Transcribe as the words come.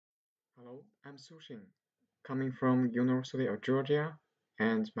Hello, I'm Sushin, coming from University of Georgia,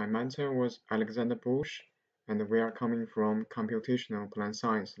 and my mentor was Alexander Bush, and we are coming from Computational Plant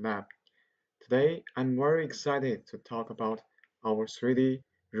Science Lab. Today, I'm very excited to talk about our 3D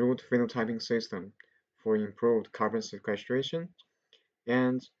root phenotyping system for improved carbon sequestration.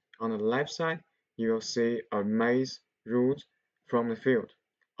 And on the left side, you will see a maize root from the field.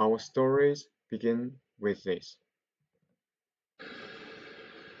 Our stories begin with this.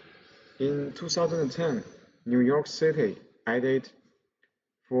 In 2010, New York City added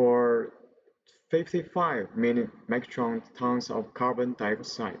for 55 million metric tons of carbon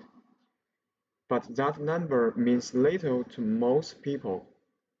dioxide. But that number means little to most people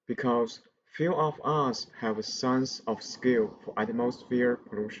because few of us have a sense of scale for atmosphere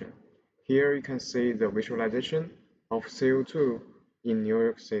pollution. Here you can see the visualization of CO2 in New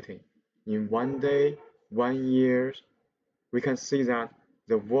York City. In one day, 1 year, we can see that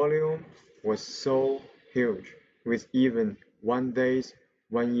the volume was so huge with even 1 day's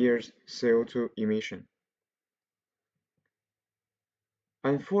 1 year's CO2 emission.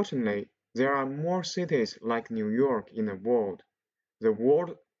 Unfortunately, there are more cities like New York in the world. The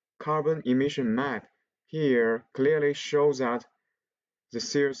world carbon emission map here clearly shows that the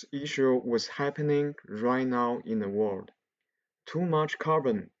serious issue was happening right now in the world. Too much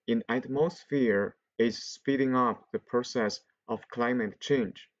carbon in atmosphere is speeding up the process of climate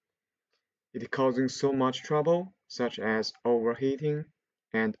change. It is causing so much trouble, such as overheating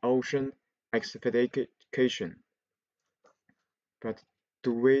and ocean acidification. But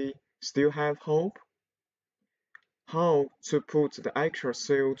do we still have hope? How to put the extra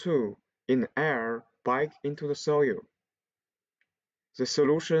CO2 in the air back into the soil? The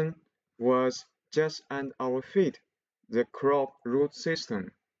solution was just under our feet, the crop root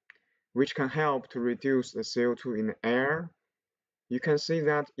system, which can help to reduce the CO2 in the air. You can see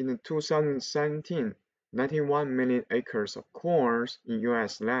that in 2017, 91 million acres of corn in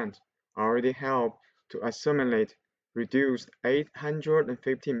US land already helped to assimilate reduced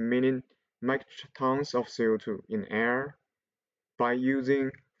 850 million metric tons of CO2 in air by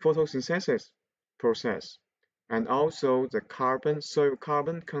using photosynthesis process. And also the soil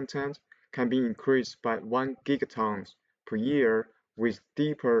carbon content can be increased by 1 gigatons per year with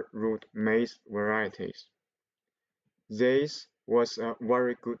deeper root maize varieties. This was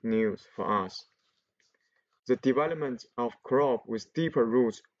very good news for us. The development of crop with deeper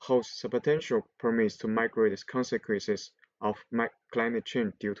roots holds substantial promise to mitigate the consequences of climate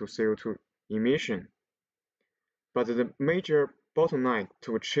change due to CO2 emission. But the major bottleneck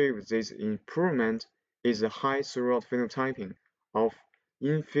to achieve this improvement is the high throughput phenotyping of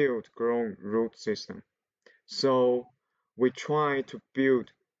in-field grown root system. So we try to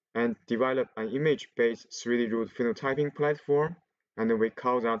build and develop an image-based 3D root phenotyping platform, and we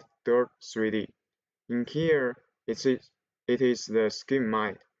call that Dirt 3D. In here, it is the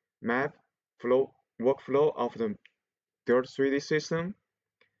schematic map workflow of the Dirt 3D system.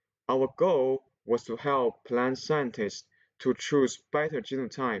 Our goal was to help plant scientists to choose better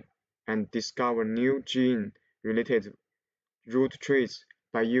genotype and discover new gene-related root traits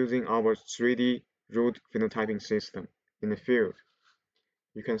by using our 3D root phenotyping system in the field.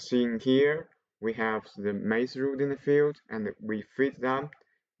 You can see in here, we have the maize root in the field, and we feed them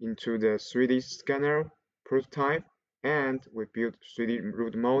into the 3D scanner prototype, and we build 3D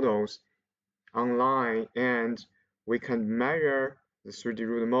root models online, and we can measure the 3D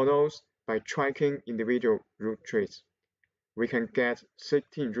root models by tracking individual root traits. We can get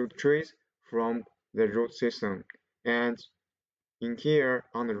 16 root traits from the root system, and in here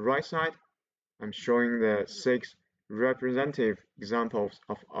on the right side, I'm showing the 6 representative examples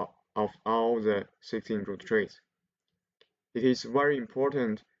of all the 16 root traits. It is very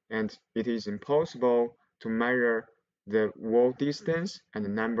important and it is impossible to measure the wall distance and the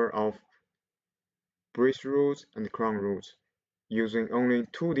number of bridge roots and crown roots using only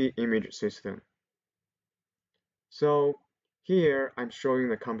 2D image system. So here I'm showing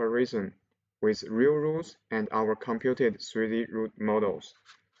the comparison with real roots and our computed 3D root models.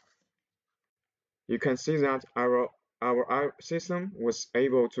 You can see that our system was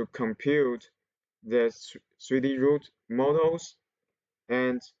able to compute the 3D root models,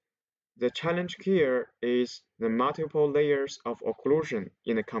 and the challenge here is the multiple layers of occlusion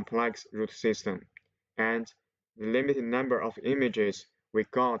in a complex root system and the limited number of images we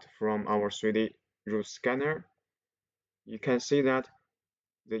got from our 3D root scanner. You can see that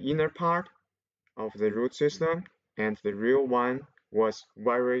the inner part of the root system and the real one was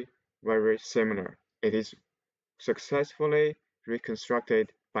very similar. It is successfully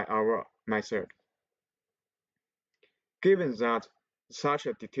reconstructed by our method. Given that such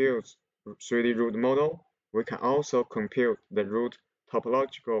a detailed 3D root model, we can also compute the root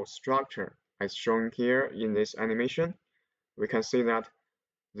topological structure as shown here in this animation. We can see that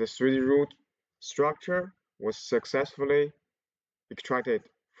the 3D root structure was successfully extracted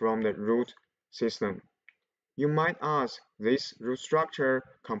from the root system. You might ask, this root structure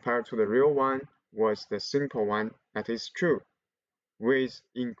compared to the real one was the simple one. That is true. With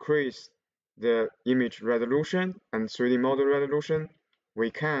increased the image resolution and 3D model resolution,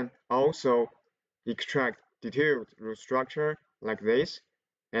 we can also extract detailed root structure like this,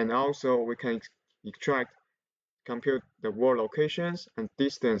 and also we can compute the word locations and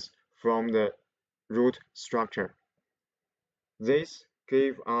distance from the root structure. This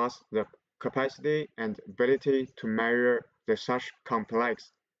gives us the capacity and ability to measure the such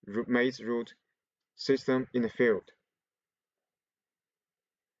complex maze root system in the field.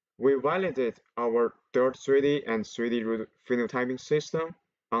 We validate our dirt 3D and 3D root phenotyping system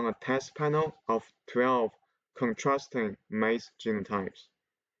on a test panel of 12 contrasting maze genotypes.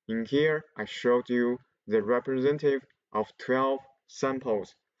 In here, I showed you the representative of 12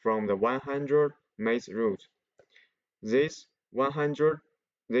 samples from the 100 maze root. These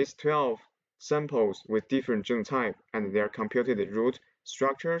 12 samples with different genotype and their computed root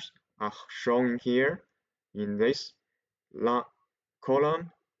structures are shown here. In this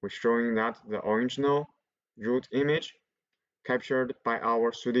column, we're showing that the original root image captured by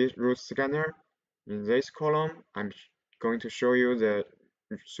our 3D root scanner. In this column, I'm going to show you the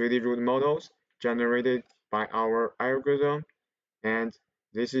 3D root models generated by our algorithm, and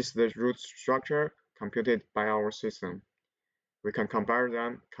this is the root structure computed by our system. We can compare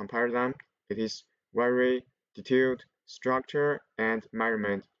them. It is very detailed structure and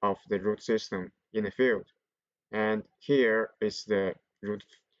measurement of the root system in the field. And here is the root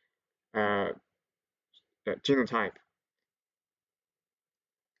genotype.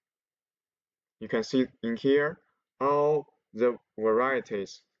 You can see in here all the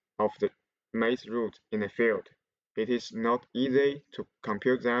varieties of the maze root in the field. It is not easy to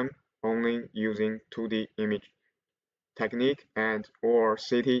compute them only using 2D image technique and or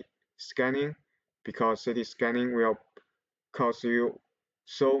CT scanning, because CT scanning will cost you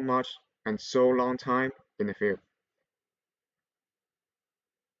so much and so long time in the field.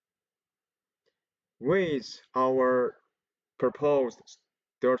 With our proposed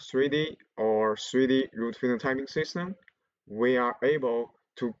dirt 3D or 3D root phenotyping system, we are able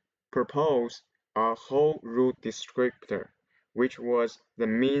to propose a whole root descriptor, which was the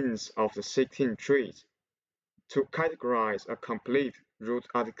means of the 16 trees, to categorize a complete root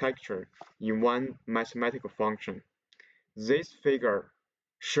architecture in one mathematical function. This figure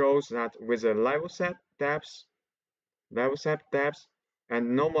shows that with a level set depth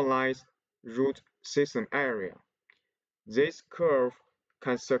and normalized root system area, this curve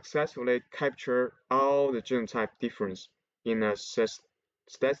can successfully capture all the genotype difference in a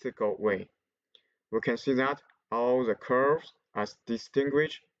statistical way. We can see that all the curves are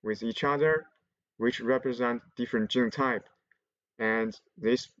distinguished with each other, which represent different genotype, and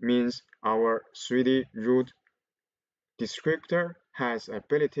this means our 3D root descriptor has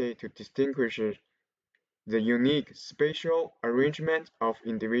ability to distinguish the unique spatial arrangement of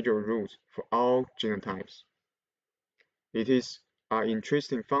individual roots for all genotypes. It is an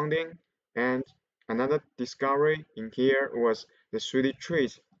interesting finding, and another discovery in here was the 3D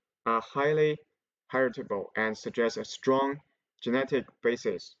trees are highly heritable and suggest a strong genetic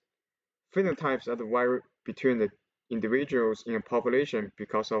basis. Phenotypes that vary between the individuals in a population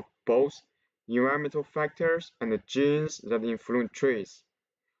because of both environmental factors and the genes that influence traits.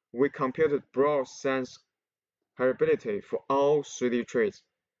 We computed broad sense heritability for all 3D traits.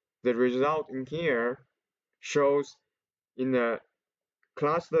 The result in here shows in a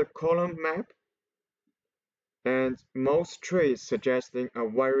cluster column map, and most traits suggesting a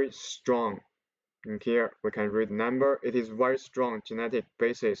very strong, in here we can read number, it is very strong genetic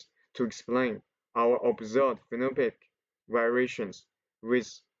basis to explain our observed phenotypic variations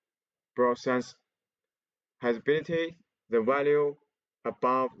with broad sense heritability, the value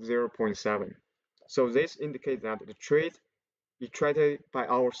above 0.7. So this indicates that the trait extracted by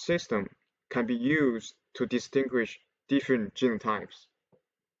our system can be used to distinguish different genotypes.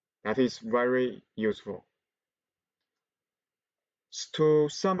 That is very useful. To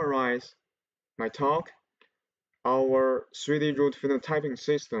summarize my talk, our 3D root phenotyping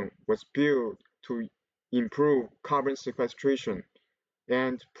system was built to improve carbon sequestration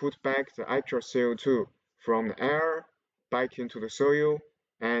and put back the actual CO2 from the air back into the soil,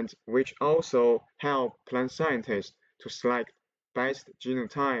 and which also help plant scientists to select best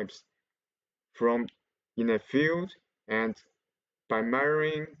genotypes from in a field and by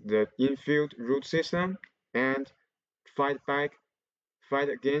measuring the infield root system and fight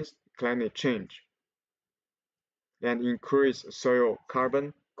against climate change and increase soil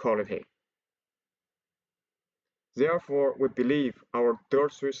carbon quality. Therefore, we believe our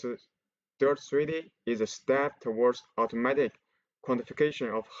third treaty is a step towards automatic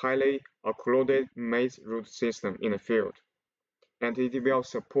quantification of highly occluded maize root system in the field, and it will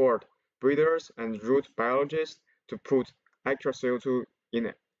support breeders and root biologists to put extra CO2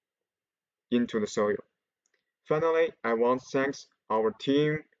 into the soil. Finally, I want to thank our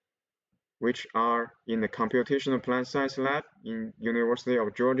team, which are in the computational plant science lab in University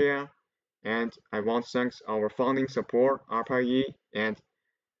of Georgia, and I want to thank our funding support, ARPA-E and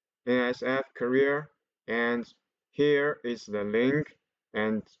NSF Career, and here is the link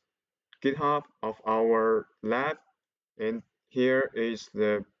and GitHub of our lab, and here is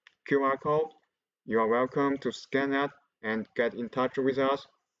the QR code. You are welcome to scan that and get in touch with us,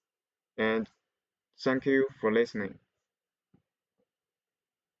 and thank you for listening.